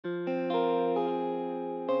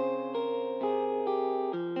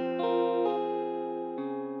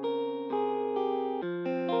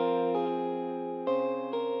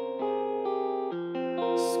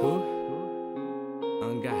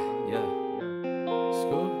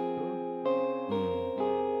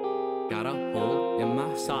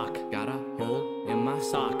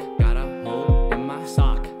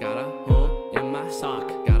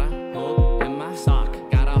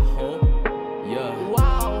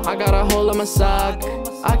I got a hole in my sock.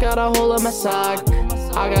 I got a hole in my sock.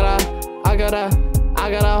 I got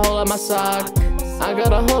a hole in my sock. I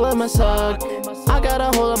got a hole in my sock. I got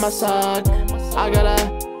a hole in my sock. I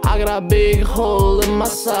got a big hole in my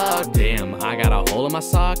sock. Damn, I got a hole in my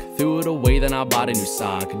sock. Threw it away, then I bought a new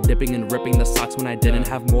sock. Dipping and ripping the socks when I didn't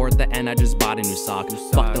have more at the end. I just bought a new sock.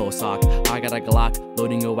 Fuck the whole sock. I got a Glock,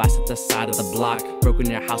 loading your ass at the side of the block. Broke in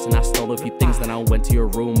your house and I stole a few things. Then I went to your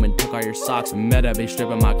room and took all your socks. Meta be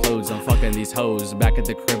stripping my clothes. I'm fucking these hoes. Back at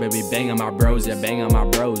the crib, I be banging my bros. Yeah, banging my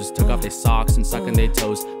bros. Took off their socks and sucking their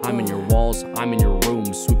toes. I'm in your walls, I'm in your room.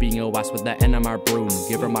 Sweeping your ass with the end of my broom.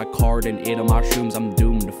 Give her my card and ate all my shrooms. I'm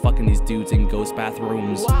doomed to fucking these dudes in ghost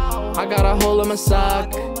bathrooms. I got a hole in my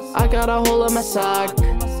sock. I got a hole in my sock.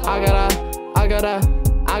 I got a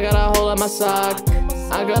hole in my sock.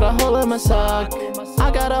 I got a hole in my sock.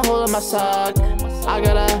 I got a hole in my sock. I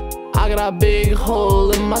got a big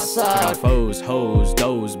hole in my sock. I got foes, hoes,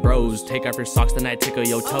 does, bros. Take off your socks, then I tickle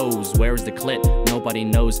your toes. Where's the clit? Nobody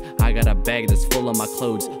knows. I got a bag that's full of my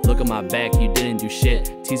clothes. Look at my back, you didn't do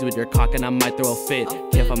shit. Tease with your cock and I might throw a fit.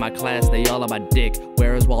 Can't find my class, they all on my dick.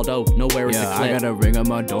 Where is Waldo? Nowhere is the clip. I got a ring on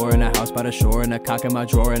my door, and a house by the shore, and a cock in my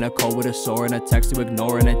drawer, and a cold with a sore, and a text to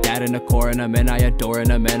ignore, and a dad in the core, and a man I adore,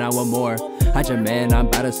 and a man I want more. I your man, I'm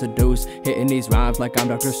about to seduce. Hitting these rhymes like I'm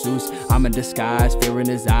Dr. Seuss. I'm in disguise, fear in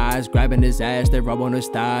his eyes, grabbing his ass, they rub on his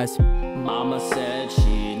thighs. Mama said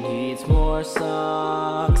she needs more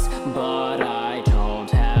socks, but I don't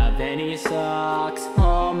have any socks.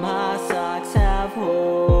 All my socks have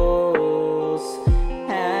holes,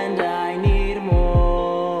 and I need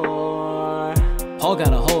more. Paul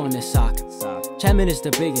got a hole in his sock. Chapman is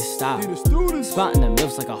the biggest stop. Spotting the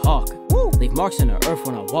milfs like a hawk. Leave marks in the earth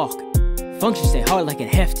when I walk. Function stay hard like a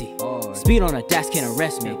hefty. Speed on a dash can't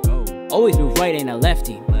arrest me. Always move right, ain't a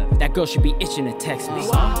lefty. That girl should be itching to text me.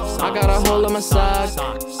 I got a hole in my sock.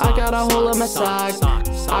 I got a hole in my sock.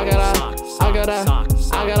 I got a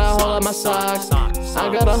hole in my sock. I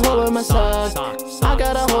got a hole in my sock. I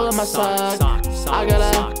got a hole in my sock. I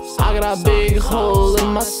got a big hole in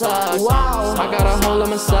my sock. I got a hole in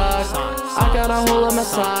my sock. I got a hole in my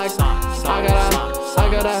sock. I got a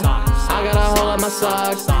hole in my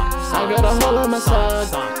sock. I got a hole in my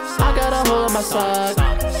sock. I got a hole in my sock.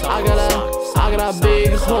 I got a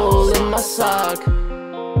big hole in my sock.